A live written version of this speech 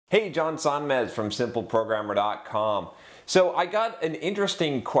Hey, John Sonmez from SimpleProgrammer.com. So I got an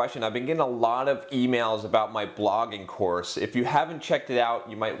interesting question. I've been getting a lot of emails about my blogging course. If you haven't checked it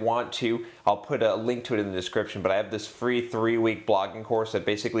out, you might want to. I'll put a link to it in the description, but I have this free 3-week blogging course that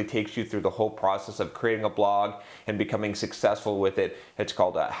basically takes you through the whole process of creating a blog and becoming successful with it. It's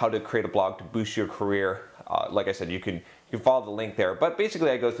called How to Create a Blog to Boost Your Career. Like I said, you can follow the link there. But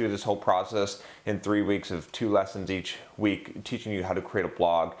basically I go through this whole process in 3 weeks of 2 lessons each week, teaching you how to create a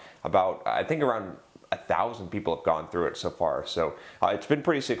blog. About, I think around 1,000 people have gone through it so far. So it's been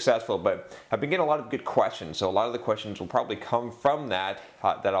pretty successful, but I've been getting a lot of good questions. So a lot of the questions will probably come from that,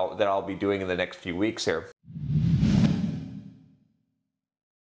 that I'll be doing in the next few weeks here.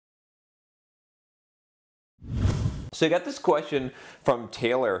 So I got this question from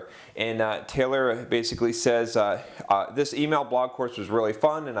Taylor, and Taylor basically says, this email blog course was really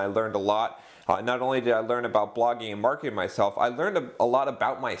fun and I learned a lot. Not only did I learn about blogging and marketing myself, I learned a lot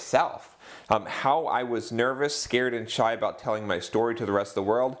about myself. How I was nervous, scared, and shy about telling my story to the rest of the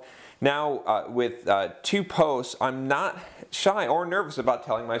world. Now, with 2 posts, I'm not shy or nervous about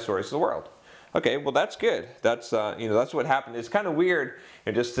telling my stories to the world. Okay, well that's good. That's that's what happened. It's kind of weird,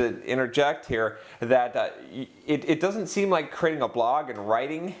 and just to interject here, that it doesn't seem like creating a blog and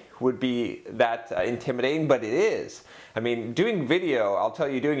writing would be that intimidating, but it is. I mean, doing video, I'll tell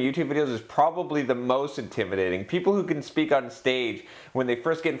you, doing YouTube videos is probably the most intimidating. People who can speak on stage, when they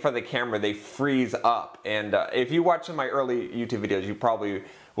first get in front of the camera, they freeze up. And if you watch some of my early YouTube videos, you probably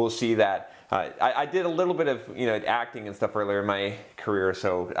will see that. I did a little bit of acting and stuff earlier in my career,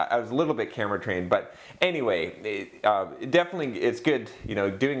 so I was a little bit camera trained. But anyway, definitely it's good.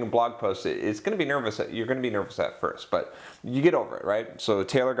 Doing a blog post, it's going to be nervous. You're going to be nervous at first, but you get over it, right? So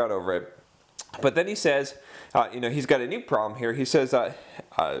Taylor got over it. But then he says, he's got a new problem here. He says,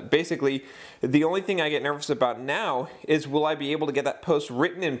 basically, the only thing I get nervous about now is will I be able to get that post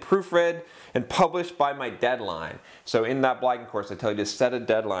written and proofread and published by my deadline? So in that blogging course, I tell you to set a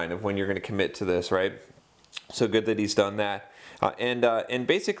deadline of when you're going to commit to this, right? So good that he's done that. And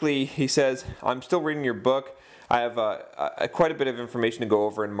basically, he says, I'm still reading your book. I have quite a bit of information to go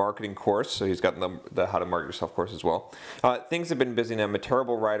over in marketing course, so he's got the How to Market Yourself course as well. Things have been busy and I'm a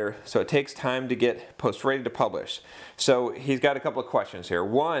terrible writer, so it takes time to get posts ready to publish. So he's got a couple of questions here.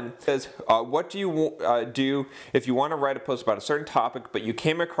 One says, what do you do if you want to write a post about a certain topic, but you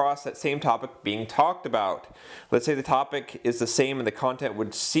came across that same topic being talked about? Let's say the topic is the same and the content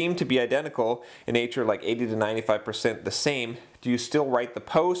would seem to be identical in nature, like 80 to 95% the same. Do you still write the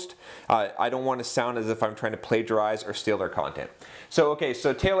post? I don't want to sound as if I'm trying to plagiarize or steal their content. So okay,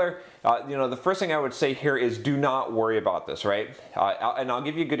 so Taylor, the first thing I would say here is do not worry about this, right? And I'll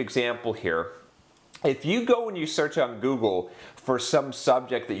give you a good example here. If you go and you search on Google for some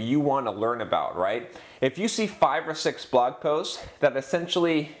subject that you want to learn about, right? If you see 5 or 6 blog posts that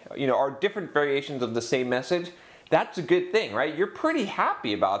essentially, are different variations of the same message, that's a good thing, right? You're pretty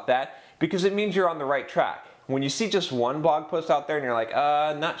happy about that because it means you're on the right track. When you see just one blog post out there and you're like,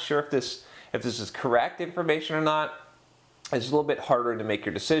 not sure if this is correct information or not, it's a little bit harder to make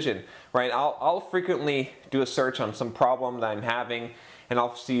your decision, right? I'll frequently do a search on some problem that I'm having, and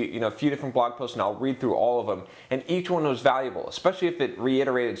I'll see a few different blog posts and I'll read through all of them, and each one was valuable, especially if it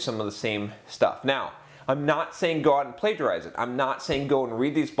reiterated some of the same stuff. Now, I'm not saying go out and plagiarize it. I'm not saying go and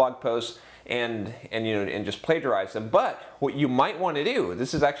read these blog posts and just plagiarize them. But what you might want to do,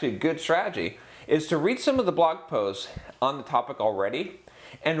 this is actually a good strategy, is to read some of the blog posts on the topic already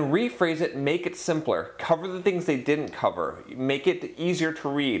and rephrase it, make it simpler, cover the things they didn't cover, make it easier to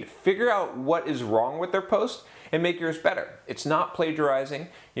read, figure out what is wrong with their post and make yours better. It's not plagiarizing,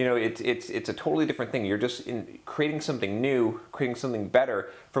 it's a totally different thing. You're just creating something new, creating something better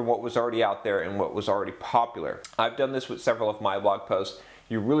from what was already out there and what was already popular. I've done this with several of my blog posts.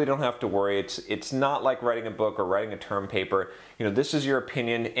 You really don't have to worry. It's not like writing a book or writing a term paper. This is your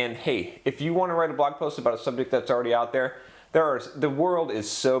opinion, and hey, if you want to write a blog post about a subject that's already out there, the world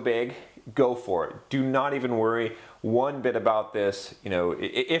is so big, go for it. Do not even worry one bit about this.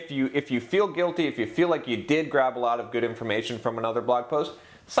 If you feel guilty, if you feel like you did grab a lot of good information from another blog post,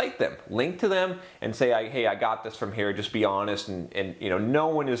 cite them, link to them, and say, hey, I got this from here. Just be honest, and no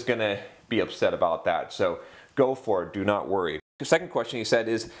one is gonna be upset about that. So go for it. Do not worry. The second question he said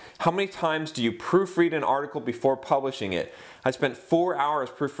is, how many times do you proofread an article before publishing it? I spent 4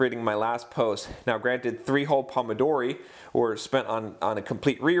 hours proofreading my last post. Now granted, 3 whole Pomodori were spent on a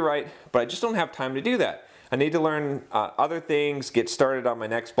complete rewrite, but I just don't have time to do that. I need to learn other things, get started on my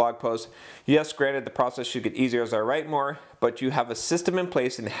next blog post. Yes, granted, the process should get easier as I write more, but you have a system in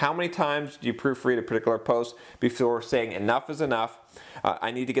place, and how many times do you proofread a particular post before saying enough is enough,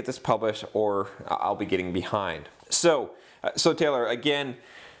 I need to get this published or I'll be getting behind. So Taylor, again,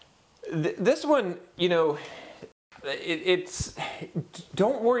 This one, you know, it's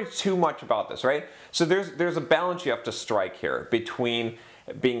don't worry too much about this, right? So there's a balance you have to strike here between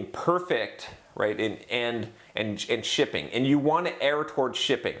being perfect, right, and shipping, and you want to err towards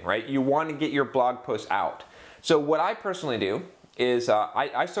shipping, right? You want to get your blog post out. So what I personally do is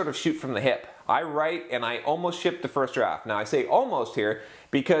I sort of shoot from the hip. I write and I almost ship the first draft. Now I say almost here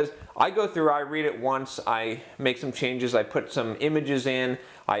because I go through, I read it once, I make some changes, I put some images in,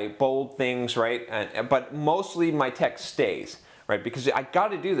 I bold things, right? But mostly my text stays, right? Because I got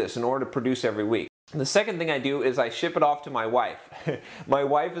to do this in order to produce every week. The second thing I do is I ship it off to my wife. My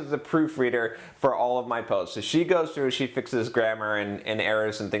wife is the proofreader for all of my posts. So she goes through, she fixes grammar and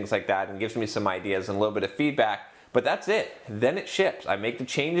errors and things like that and gives me some ideas and a little bit of feedback. But that's it. Then it ships. I make the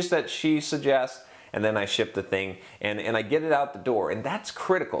changes that she suggests, and then I ship the thing, and I get it out the door. And that's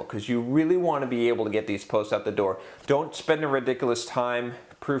critical because you really want to be able to get these posts out the door. Don't spend a ridiculous time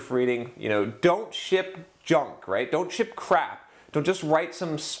proofreading. You know, don't ship junk, right? Don't ship crap. Don't just write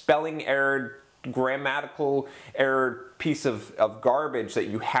some spelling error, grammatical error piece of garbage that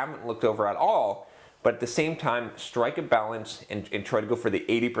you haven't looked over at all. But at the same time, strike a balance and try to go for the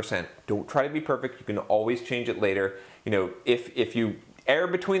 80%. Don't try to be perfect. You can always change it later. You know, if you err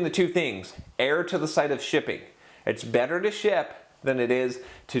between the two things, err to the side of shipping. It's better to ship than it is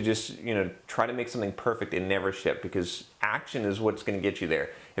to just, you know, try to make something perfect and never ship, because action is what's going to get you there.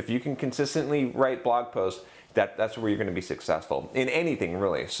 If you can consistently write blog posts, that's where you're going to be successful in anything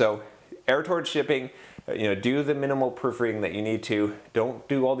really. So err towards shipping. You know, do the minimal proofreading that you need to. Don't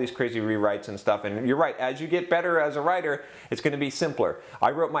do all these crazy rewrites and stuff. And you're right, as you get better as a writer, it's going to be simpler.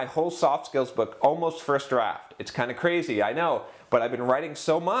 I wrote my whole soft skills book almost first draft. It's kind of crazy, I know, but I've been writing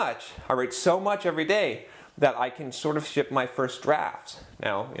so much, I write so much every day, that I can sort of ship my first drafts.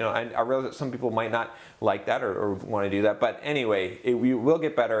 Now, you know, I realize that some people might not like that or want to do that, but anyway, you will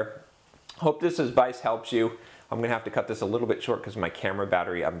get better. Hope this advice helps you. I'm going to have to cut this a little bit short because of my camera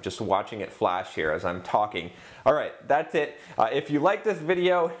battery. I'm just watching it flash here as I'm talking. All right, that's it. If you like this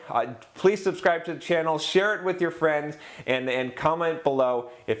video, please subscribe to the channel, share it with your friends, and comment below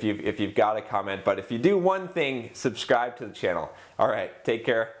if you've got a comment. But if you do one thing, subscribe to the channel. All right, take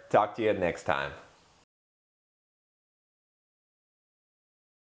care. Talk to you next time.